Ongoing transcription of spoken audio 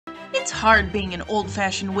It's hard being an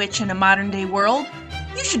old-fashioned witch in a modern-day world.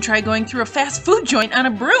 You should try going through a fast food joint on a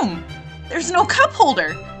broom. There's no cup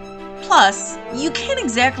holder. Plus, you can't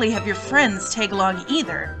exactly have your friends tag along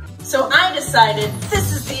either. So I decided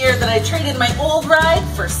this is the year that I traded my old ride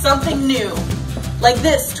for something new. Like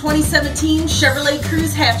this 2017 Chevrolet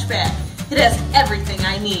Cruze Hatchback. It has everything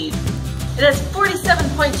I need. It has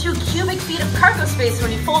 47.2 cubic feet of cargo space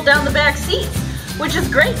when you fold down the back seats, which is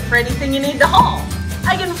great for anything you need to haul.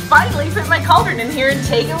 I can finally fit my cauldron in here and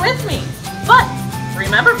take it with me. But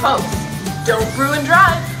remember folks, don't brew and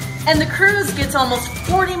drive. And the Cruze gets almost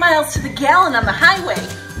 40 miles to the gallon on the highway,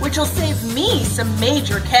 which will save me some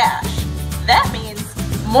major cash. That means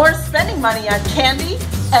more spending money on candy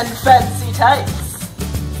and fancy tights.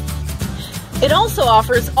 It also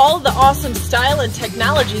offers all the awesome style and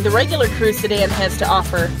technology the regular Cruze sedan has to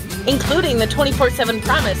offer, including the 24/7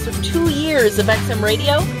 promise of 2 years of XM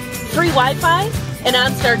radio, free Wi-Fi, and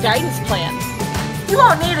OnStar guidance plan. You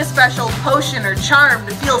won't need a special potion or charm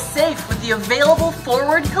to feel safe with the available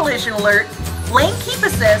forward collision alert, lane keep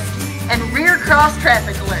assist, and rear cross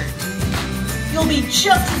traffic alert. You'll be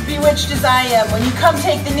just as bewitched as I am when you come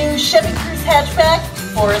take the new Chevy Cruze Hatchback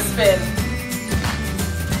for a spin.